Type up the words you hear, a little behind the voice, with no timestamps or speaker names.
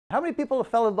How many people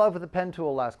fell in love with the pen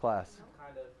tool last class?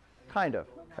 Kind of.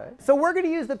 Okay. So we're going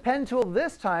to use the pen tool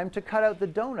this time to cut out the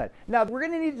donut. Now we're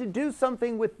going to need to do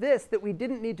something with this that we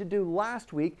didn't need to do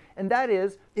last week, and that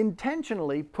is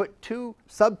intentionally put two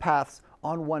subpaths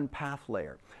on one path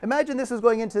layer. Imagine this is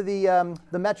going into the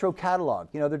Metro catalog.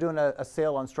 You know, they're doing a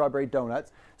sale on strawberry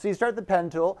donuts. So you start the pen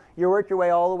tool, you work your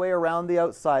way all the way around the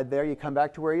outside there, you come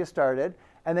back to where you started,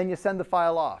 and then you send the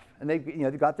file off. And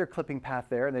they've got their clipping path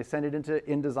there, and they send it into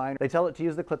InDesign. They tell it to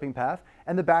use the clipping path,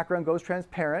 and the background goes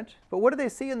transparent. But what do they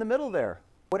see in the middle there?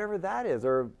 Whatever that is,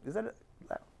 or is that,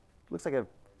 that looks like a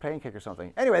pancake or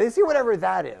something. Anyway, they see whatever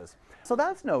that is. So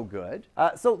that's no good.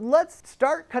 So let's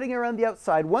start cutting around the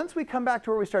outside. Once we come back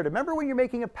to where we started, remember when you're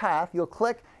making a path, you'll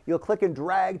click and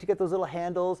drag to get those little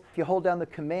handles. If you hold down the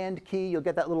Command key, you'll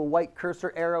get that little white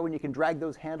cursor arrow and you can drag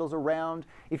those handles around.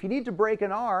 If you need to break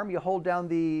an arm, you hold down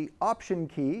the Option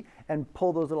key and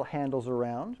pull those little handles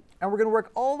around. And we're going to work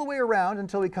all the way around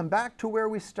until we come back to where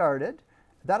we started.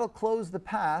 That'll close the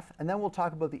path, and then we'll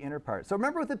talk about the inner part. So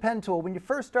remember with the pen tool, when you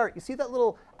first start, you see that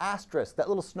little asterisk, that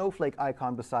little snowflake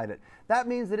icon beside it. That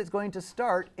means that it's going to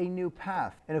start a new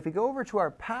path. And if we go over to our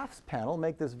Paths panel,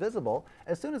 make this visible,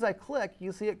 as soon as I click,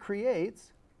 you'll see it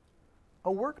creates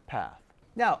a work path.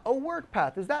 Now, a work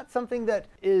path, is that something that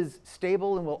is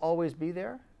stable and will always be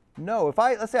there? No. If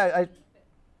let's say I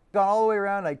gone all the way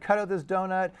around, I cut out this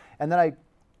donut, and then I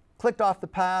clicked off the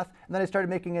path, and then I started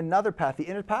making another path, the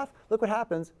inner path. Look what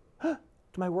happens to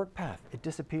my work path. It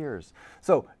disappears.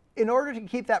 So in order to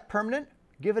keep that permanent,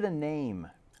 give it a name,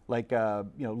 like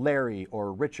Larry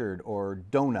or Richard or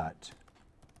Doughnut.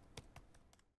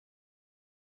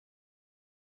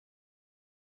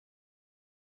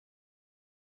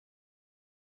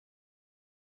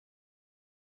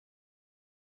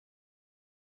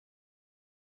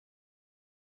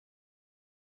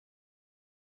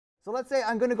 So let's say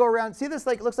I'm going to go around. See this,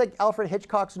 looks like Alfred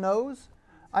Hitchcock's nose?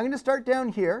 I'm going to start down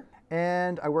here,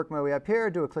 and I work my way up here,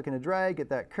 do a click and a drag, get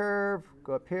that curve,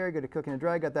 go up here, get a click and a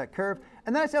drag, get that curve.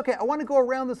 And then I say, OK, I want to go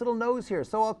around this little nose here.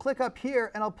 So I'll click up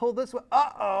here, and I'll pull this way.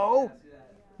 Uh-oh.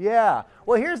 Yeah.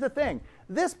 Well, here's the thing.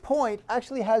 This point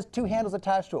actually has two handles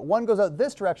attached to it. One goes out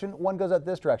this direction, one goes out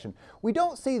this direction. We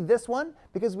don't see this one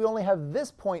because we only have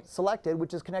this point selected,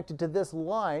 which is connected to this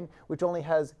line, which only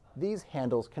has these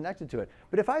handles connected to it.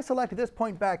 But if I select this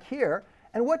point back here,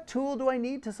 and what tool do I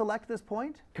need to select this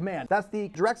point? Command. That's the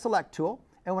direct select tool.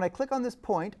 And when I click on this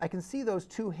point, I can see those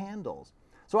two handles.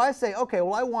 So I say, OK,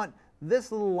 well, I want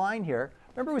this little line here.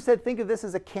 Remember we said think of this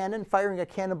as a cannon firing a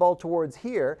cannonball towards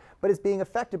here, but it's being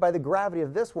affected by the gravity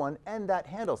of this one and that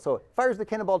handle. So it fires the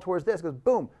cannonball towards this, goes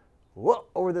boom, whoa,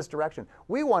 over this direction.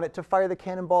 We want it to fire the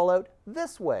cannonball out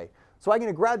this way. So I'm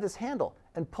going to grab this handle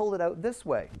and pull it out this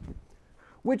way,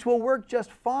 which will work just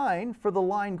fine for the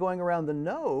line going around the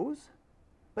nose.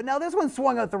 But now this one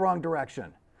swung out the wrong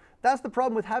direction. That's the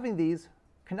problem with having these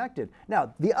connected.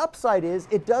 Now, the upside is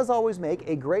it does always make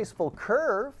a graceful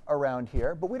curve around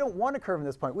here, but we don't want a curve in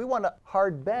this point. We want a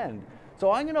hard bend.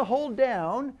 So I'm going to hold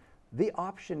down the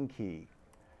Option key.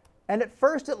 And at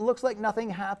first, it looks like nothing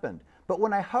happened. But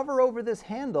when I hover over this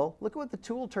handle, look at what the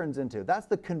tool turns into. That's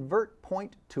the Convert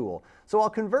Point tool. So I'll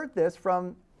convert this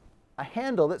from a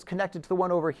handle that's connected to the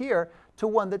one over here to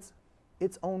one that's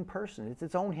its own person. It's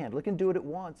its own handle. It can do what it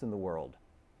wants in the world.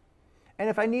 And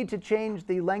if I need to change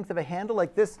the length of a handle,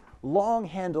 like this long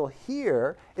handle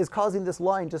here is causing this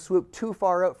line to swoop too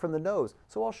far out from the nose.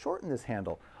 So I'll shorten this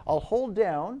handle. I'll hold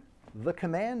down the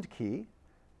Command key,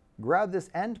 grab this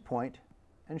end point,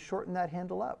 and shorten that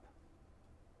handle up.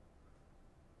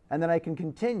 And then I can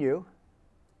continue.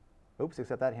 Oops,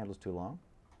 except that handle's too long.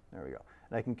 There we go.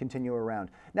 And I can continue around.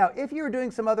 Now, if you were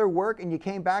doing some other work and you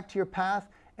came back to your path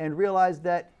and realized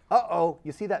that, uh-oh,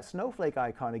 you see that snowflake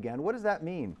icon again, what does that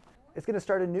mean? It's going to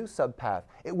start a new subpath.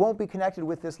 It won't be connected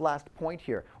with this last point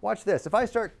here. Watch this. If I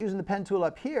start using the pen tool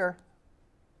up here,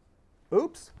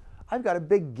 oops, I've got a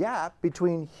big gap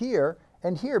between here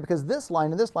and here because this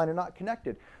line and this line are not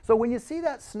connected. So when you see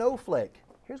that snowflake,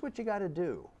 here's what you got to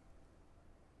do.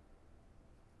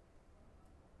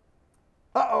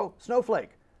 Uh-oh, snowflake.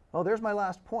 Oh, there's my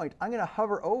last point. I'm going to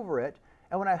hover over it.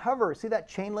 And when I hover, see that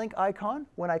chain link icon?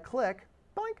 When I click,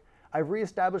 boink, I've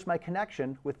reestablished my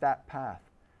connection with that path.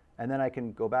 And then I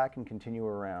can go back and continue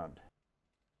around.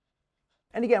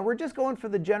 And again, we're just going for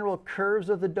the general curves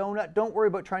of the donut. Don't worry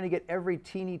about trying to get every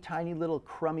teeny tiny little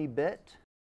crummy bit.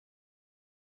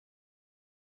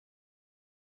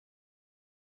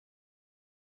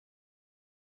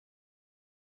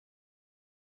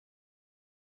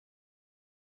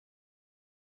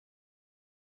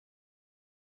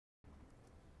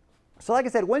 So like I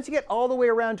said, once you get all the way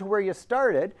around to where you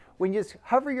started, when you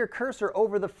hover your cursor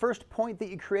over the first point that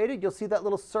you created, you'll see that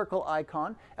little circle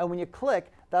icon. And when you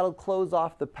click, that'll close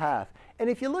off the path. And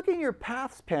if you look in your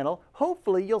Paths panel,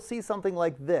 hopefully you'll see something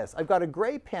like this. I've got a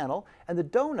gray panel, and the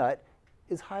donut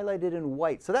is highlighted in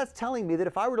white. So that's telling me that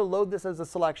if I were to load this as a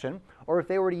selection, or if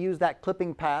they were to use that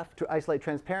clipping path to isolate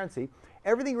transparency,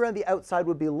 everything around the outside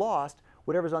would be lost.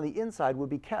 Whatever's on the inside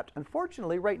would be kept.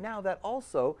 Unfortunately, right now, that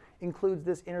also includes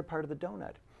this inner part of the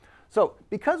donut. So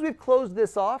because we've closed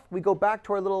this off, we go back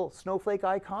to our little snowflake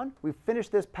icon. We've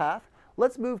finished this path.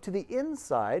 Let's move to the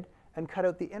inside and cut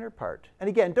out the inner part. And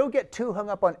again, don't get too hung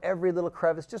up on every little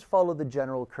crevice. Just follow the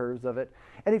general curves of it.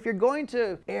 And if you're going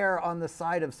to err on the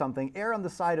side of something, err on the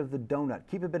side of the donut.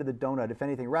 Keep a bit of the donut, if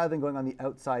anything, rather than going on the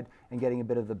outside and getting a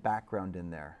bit of the background in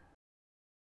there.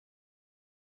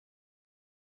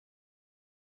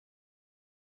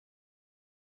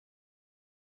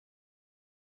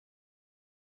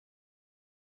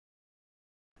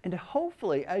 And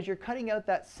hopefully, as you're cutting out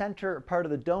that center part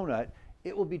of the donut,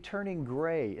 it will be turning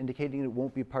gray, indicating it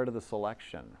won't be part of the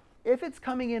selection. If it's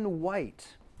coming in white,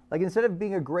 like instead of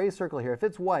being a gray circle here, if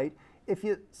it's white, if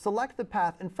you select the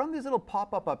path, and from these little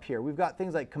pop-up up here, we've got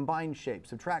things like combine shape,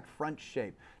 subtract front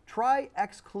shape. Try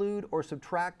exclude or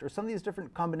subtract or some of these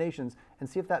different combinations and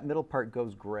see if that middle part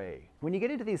goes gray. When you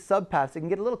get into these subpaths, it can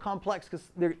get a little complex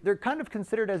because they're kind of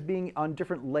considered as being on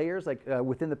different layers, like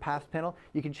within the paths panel.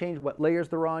 You can change what layers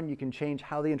they're on, you can change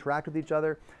how they interact with each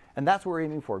other, and that's what we're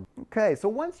aiming for. Okay, so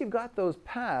once you've got those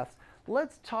paths,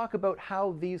 let's talk about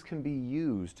how these can be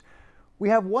used. We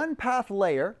have one path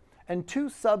layer and two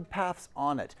subpaths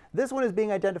on it. This one is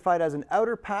being identified as an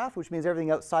outer path, which means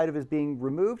everything outside of it is being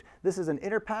removed. This is an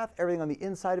inner path. Everything on the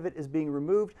inside of it is being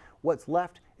removed. What's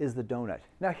left is the donut.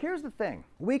 Now here's the thing.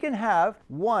 We can have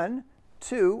one,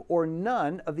 two, or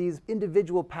none of these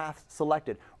individual paths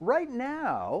selected. Right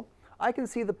now, I can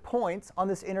see the points on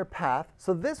this inner path,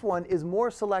 so this one is more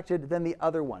selected than the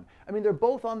other one. I mean, they're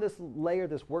both on this layer,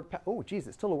 this work path. Oh, geez,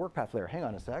 it's still a work path layer. Hang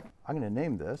on a sec. I'm going to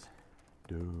name this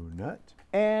Doughnut.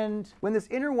 And when this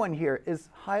inner one here is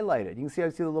highlighted, you can see I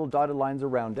see the little dotted lines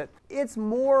around it. It's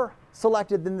more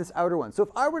selected than this outer one. So if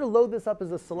I were to load this up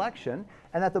as a selection,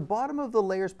 and at the bottom of the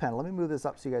layers panel, let me move this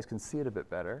up so you guys can see it a bit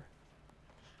better.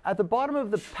 At the bottom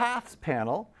of the paths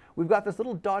panel, we've got this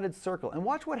little dotted circle. And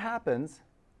watch what happens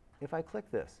if I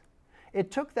click this. It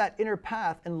took that inner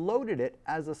path and loaded it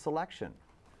as a selection.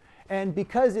 And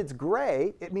because it's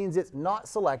gray, it means it's not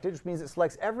selected, which means it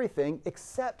selects everything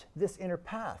except this inner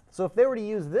path. So if they were to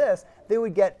use this, they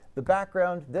would get the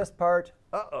background, this part,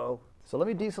 uh-oh. So let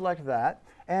me deselect that,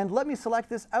 and let me select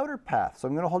this outer path. So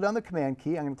I'm going to hold down the Command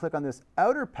key, I'm going to click on this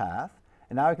outer path,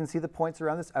 and now I can see the points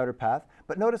around this outer path.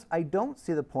 But notice I don't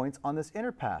see the points on this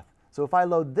inner path. So if I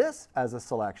load this as a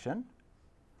selection,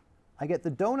 I get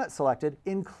the donut selected,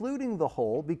 including the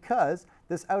hole, because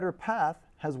this outer path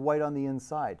has white on the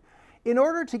inside. In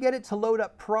order to get it to load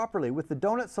up properly with the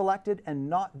donut selected and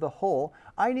not the hole,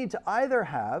 I need to either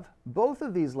have both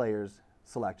of these layers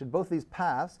selected, both these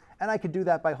paths, and I could do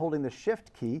that by holding the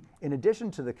Shift key in addition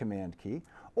to the Command key,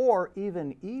 or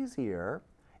even easier,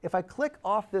 if I click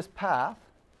off this path,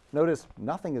 notice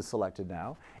nothing is selected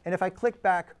now, and if I click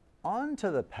back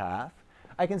onto the path,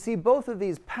 I can see both of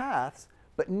these paths,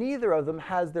 but neither of them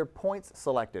has their points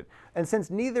selected. And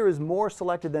since neither is more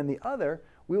selected than the other,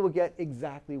 we will get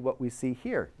exactly what we see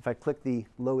here. If I click the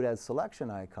Load as Selection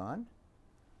icon,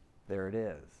 there it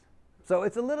is. So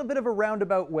it's a little bit of a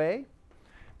roundabout way,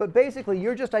 but basically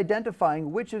you're just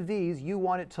identifying which of these you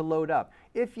want it to load up.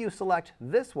 If you select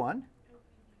this one,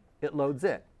 it loads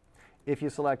it. If you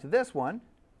select this one,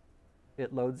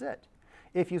 it loads it.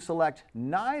 If you select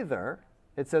neither,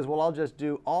 it says, well, I'll just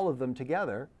do all of them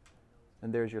together,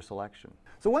 and there's your selection.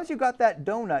 So once you've got that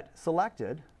donut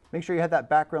selected, make sure you have that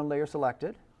background layer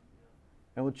selected,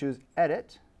 and we'll choose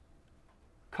Edit,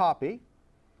 Copy.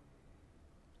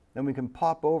 Then we can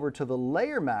pop over to the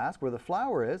layer mask where the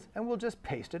flower is, and we'll just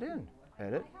paste it in.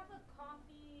 Edit, I have a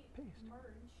copy paste.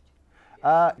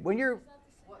 merged. When you're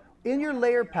in your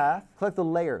layer path, click the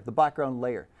layer, the background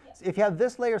layer. Yeah. If you have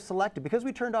this layer selected, because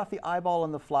we turned off the eyeball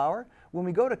on the flower, when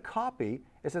we go to copy,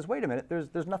 it says, wait a minute,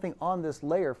 there's nothing on this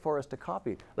layer for us to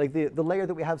copy. Like the layer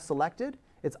that we have selected,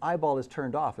 its eyeball is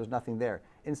turned off, there's nothing there.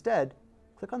 Instead,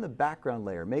 click on the background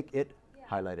layer, make it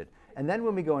highlighted. And then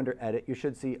when we go under Edit, you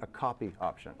should see a copy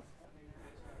option.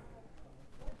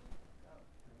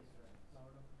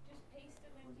 Just paste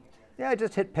them in here. Yeah,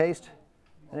 just hit paste,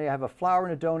 and then you have a flower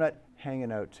and a donut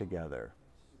hanging out together.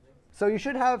 So you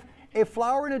should have a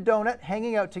flower and a donut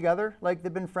hanging out together like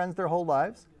they've been friends their whole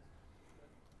lives.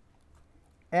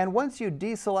 And once you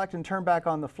deselect and turn back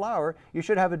on the flower, you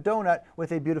should have a donut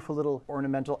with a beautiful little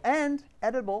ornamental and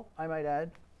edible, I might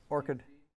add, orchid.